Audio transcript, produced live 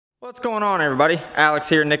What's going on, everybody? Alex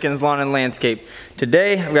here, Nickens Lawn and Landscape.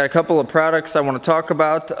 Today I've got a couple of products I want to talk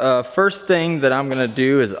about. First thing that I'm going to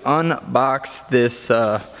do is unbox this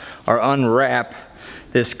or unwrap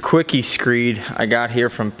this quickie screed I got here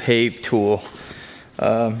from Pave Tool.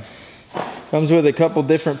 Comes with a couple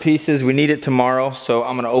different pieces. We need it tomorrow, so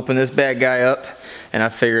I'm going to open this bad guy up, and I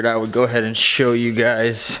figured I would go ahead and show you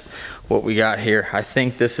guys what we got here. I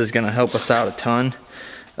think this is going to help us out a ton.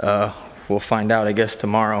 We'll find out, I guess,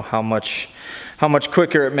 tomorrow how much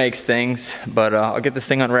quicker it makes things. But I'll get this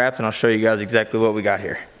thing unwrapped and I'll show you guys exactly what we got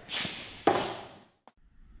here.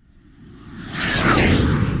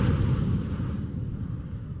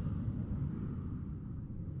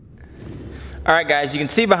 Alright guys, you can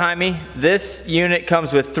see behind me, this unit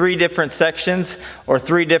comes with 3 different sections, or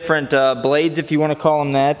 3 different blades if you want to call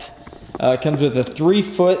them that. It comes with a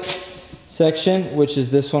 3-foot section, which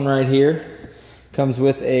is this one right here. Comes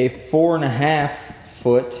with a 4.5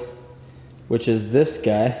 foot, which is this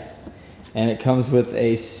guy, and it comes with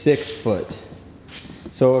a 6 foot.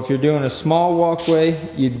 So if you're doing a small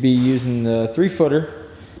walkway, you'd be using the 3-footer.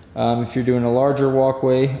 If you're doing a larger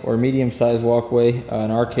walkway or medium-sized walkway,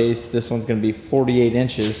 in our case, this one's going to be 48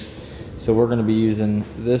 inches. So we're going to be using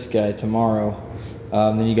this guy tomorrow.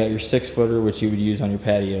 Then you got your 6-footer, which you would use on your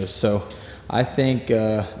patios. So I think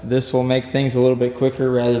this will make things a little bit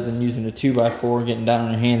quicker rather than using a 2x4, getting down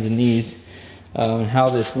on your hands and knees. And how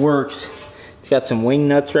this works, it's got some wing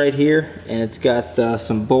nuts right here, and it's got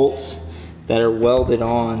some bolts that are welded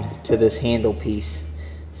on to this handle piece.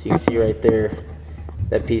 So you can see right there,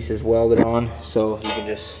 that piece is welded on, so you can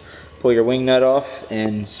just pull your wing nut off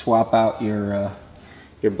and swap out your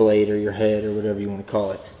blade or your head or whatever you want to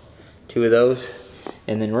call it. 2 of those.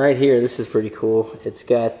 And then right here, this is pretty cool. It's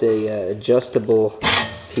got a adjustable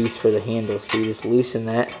piece for the handle. So you just loosen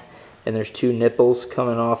that, and there's 2 nipples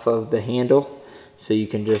coming off of the handle. So you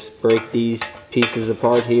can just break these pieces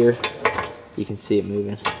apart here. You can see it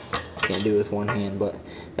moving. Can't do it with one hand, but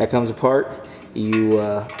that comes apart. You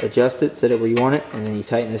adjust it, set it where you want it, and then you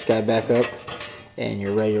tighten this guy back up, and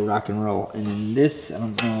you're ready to rock and roll. And then this, I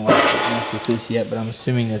don't know why I haven't messed with this yet, but I'm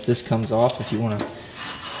assuming that this comes off if you want to.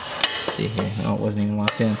 See here, no, it wasn't even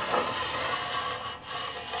locked in.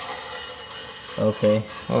 Okay,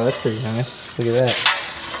 oh, that's pretty nice. Look at that.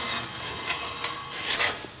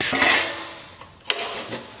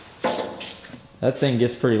 That thing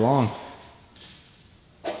gets pretty long.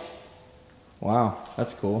 Wow,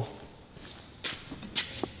 that's cool.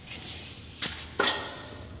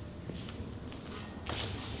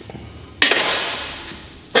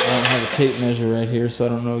 I don't have a tape measure right here, so I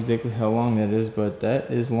don't know exactly how long that is, but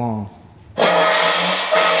that is long.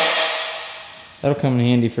 That'll come in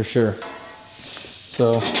handy for sure.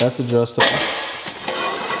 So that's adjustable.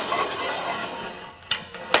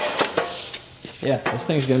 Yeah, this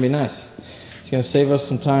thing's gonna be nice. It's gonna save us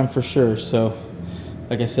some time for sure. So,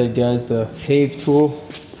 like I said, guys, the Pave Tool,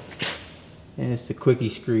 and it's the quickie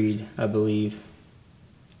screed, I believe.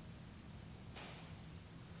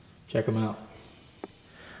 Check them out.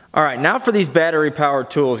 All right, now for these battery powered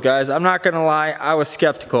tools, guys. I'm not gonna lie, I was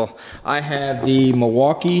skeptical. I have the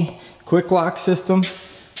Milwaukee quick lock system.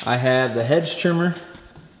 I have the hedge trimmer.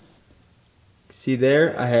 See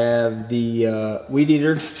there? I have the weed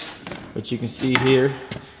eater, which you can see here.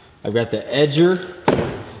 I've got the edger,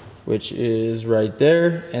 which is right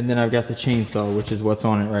there, and then I've got the chainsaw, which is what's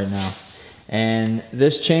on it right now. And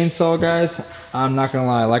this chainsaw, guys, I'm not gonna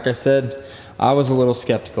lie, like I said, I was a little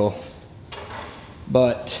skeptical.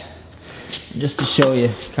 But just to show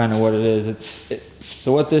you kind of what it is,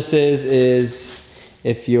 so what this is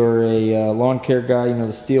if you're a lawn care guy, you know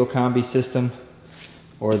the Steel combi system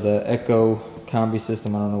or the Echo combi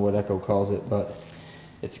system, I don't know what Echo calls it, but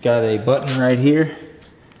it's got a button right here,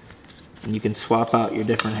 and you can swap out your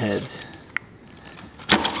different heads.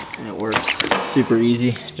 And it works super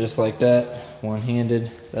easy, just like that, one-handed,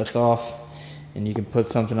 that's off. And you can put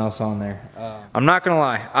something else on there. I'm not gonna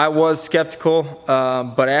lie, I was skeptical,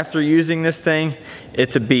 but after using this thing,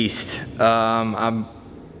 it's a beast. I'm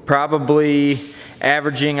probably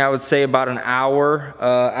averaging, I would say, about an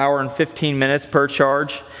hour and 15 minutes per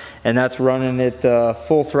charge, and that's running it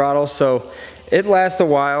full throttle, so it lasts a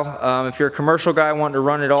while. If you're a commercial guy wanting to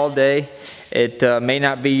run it all day, it may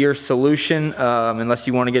not be your solution unless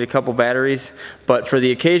you want to get a couple batteries. But for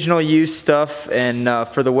the occasional use stuff and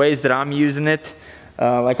for the ways that I'm using it,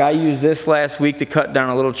 like I used this last week to cut down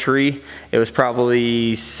a little tree. It was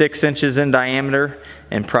probably 6 inches in diameter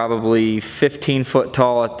and probably 15 foot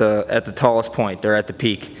tall at the tallest point, or at the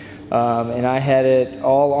peak. And I had it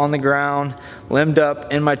all on the ground, limbed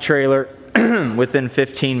up in my trailer within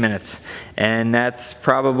 15 minutes. And that's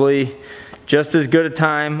probably just as good a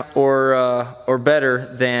time or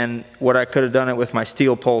better than what I could have done it with my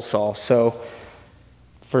steel pole saw. So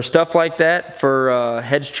for stuff like that, for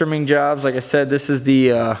hedge trimming jobs, like I said, this is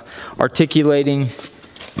the articulating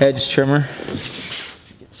hedge trimmer.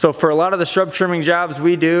 So for a lot of the shrub trimming jobs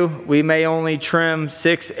we do, we may only trim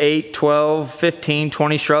 6, 8, 12, 15,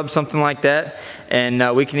 20 shrubs, something like that,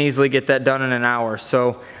 and we can easily get that done in an hour.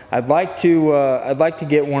 So I'd like to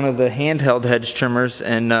get one of the handheld hedge trimmers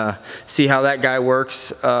and see how that guy works,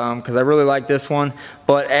 because I really like this one.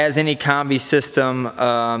 But as any combi system,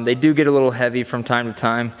 they do get a little heavy from time to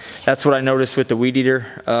time. That's what I noticed with the weed eater.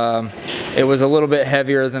 It was a little bit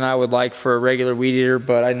heavier than I would like for a regular weed eater,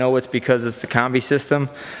 but I know it's because it's the combi system.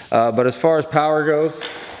 But as far as power goes,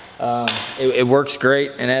 it works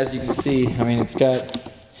great. And as you can see, I mean, it's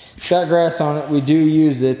got grass on it. We do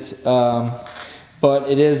use it.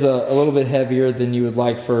 But it is a little bit heavier than you would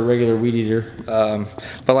like for a regular weed eater.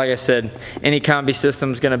 But like I said, any combi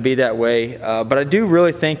system is going to be that way. But I do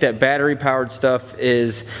really think that battery powered stuff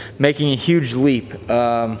is making a huge leap.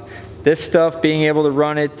 This stuff, being able to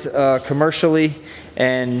run it commercially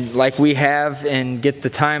and like we have and get the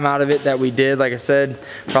time out of it that we did, like I said,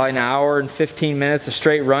 probably an hour and 15 minutes of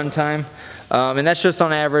straight run time. And that's just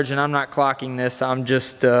on average, and I'm not clocking this. I'm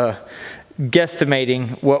just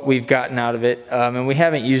guesstimating what we've gotten out of it, and we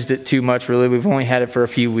haven't used it too much really. We've only had it for a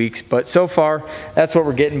few weeks, but so far that's what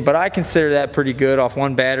we're getting. But I consider that pretty good off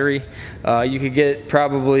one battery. You could get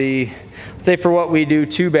probably, say for what we do,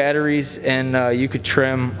 2 batteries, and you could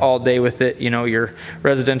trim all day with it. You know, your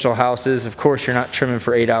residential houses, of course you're not trimming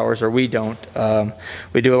for 8 hours, or we don't.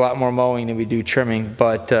 We do a lot more mowing than we do trimming,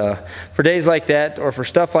 but for days like that or for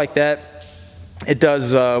stuff like that, it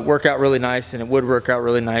does work out really nice, and it would work out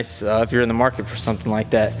really nice if you're in the market for something like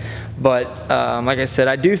that. But like I said,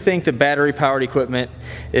 I do think the battery powered equipment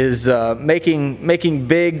is making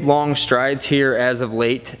big long strides here as of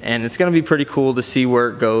late, and it's going to be pretty cool to see where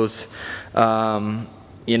it goes.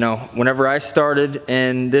 You know, whenever I started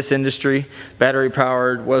in this industry, battery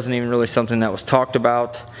powered wasn't even really something that was talked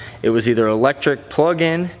about. It was either electric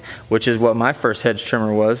plug-in, which is what my first hedge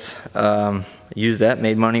trimmer was. Used that,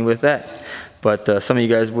 made money with that. But some of you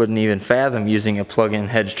guys wouldn't even fathom using a plug-in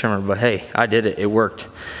hedge trimmer, but hey, I did it, it worked.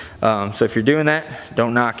 So if you're doing that,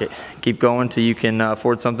 don't knock it. Keep going till you can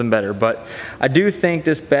afford something better. But I do think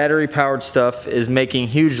this battery powered stuff is making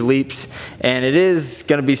huge leaps, and it is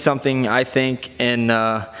gonna be something, I think, in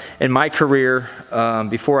my career,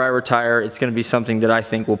 before I retire, it's gonna be something that I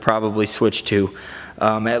think we'll probably switch to,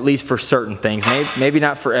 at least for certain things, maybe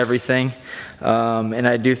not for everything. And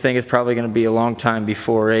I do think it's probably going to be a long time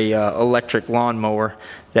before a electric lawnmower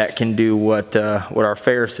that can do what our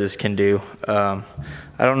Ferrises can do. I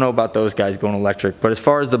don't know about those guys going electric, but as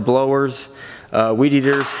far as the blowers, weed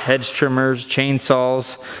eaters, hedge trimmers,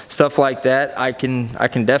 chainsaws, stuff like that, I can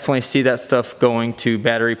definitely see that stuff going to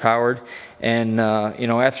battery powered. And you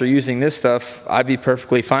know, after using this stuff, I'd be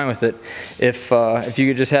perfectly fine with it. If you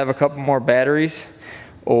could just have a couple more batteries,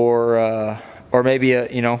 or maybe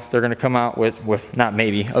you know, they're going to come out with not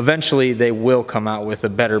maybe, eventually they will come out with a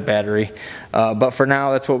better battery, but for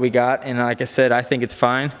now that's what we got. And like I said, I think it's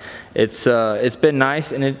fine. It's been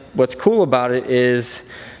nice, and what's cool about it is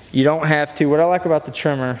you don't have to, what I like about the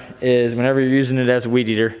trimmer is whenever you're using it as a weed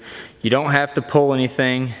eater, you don't have to pull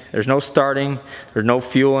anything. There's no starting, there's no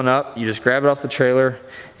fueling up. You just grab it off the trailer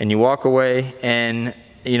and you walk away. And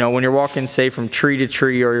you know, when you're walking, say, from tree to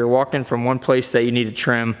tree, or you're walking from one place that you need to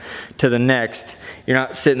trim to the next, you're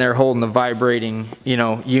not sitting there holding the vibrating, you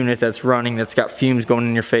know, unit that's running, that's got fumes going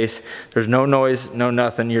in your face. There's no noise, no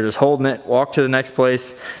nothing. You're just holding it, walk to the next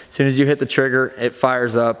place. As soon as you hit the trigger, it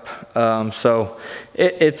fires up. So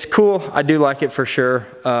it's cool. I do like it for sure.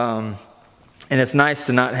 And it's nice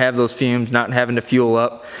to not have those fumes, not having to fuel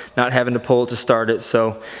up, not having to pull it to start it.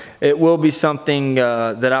 So it will be something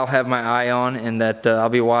that I'll have my eye on, and that I'll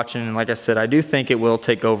be watching. And like I said, I do think it will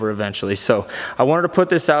take over eventually. So I wanted to put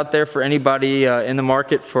this out there for anybody in the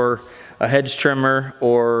market for a hedge trimmer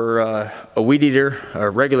or a weed eater or a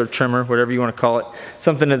regular trimmer, whatever you want to call it,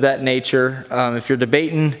 something of that nature. If you're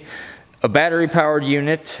debating a battery powered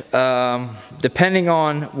unit, depending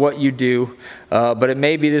on what you do, but it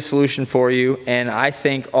may be the solution for you. And I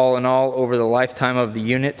think all in all, over the lifetime of the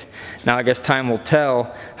unit, now I guess time will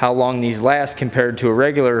tell how long these last compared to a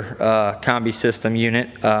regular combi system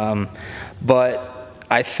unit, but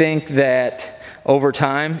I think that over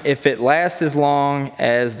time, if it lasts as long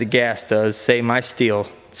as the gas does, say my steel,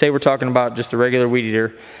 say we're talking about just a regular weed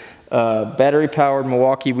eater, battery powered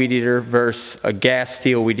Milwaukee weed eater versus a gas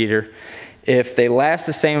steel weed eater, if they last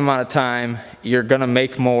the same amount of time, you're gonna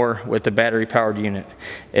make more with the battery powered unit.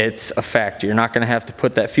 It's a fact. You're not gonna have to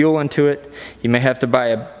put that fuel into it. You may have to buy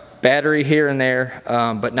a battery here and there,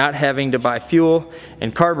 but not having to buy fuel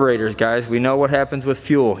and carburetors, guys. We know what happens with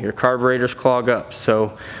fuel. Your carburetors clog up.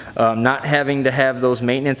 So not having to have those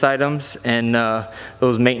maintenance items and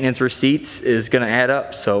those maintenance receipts is going to add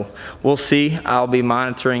up. So we'll see. I'll be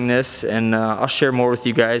monitoring this, and I'll share more with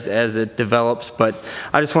you guys as it develops. But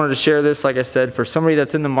I just wanted to share this, like I said, for somebody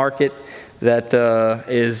that's in the market that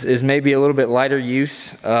is maybe a little bit lighter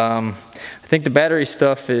use. I think the battery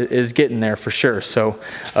stuff is getting there for sure. So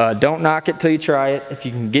don't knock it till you try it. If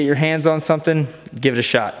you can get your hands on something, give it a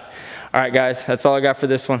shot. All right, guys, that's all I got for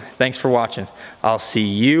this one. Thanks for watching. I'll see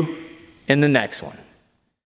you in the next one.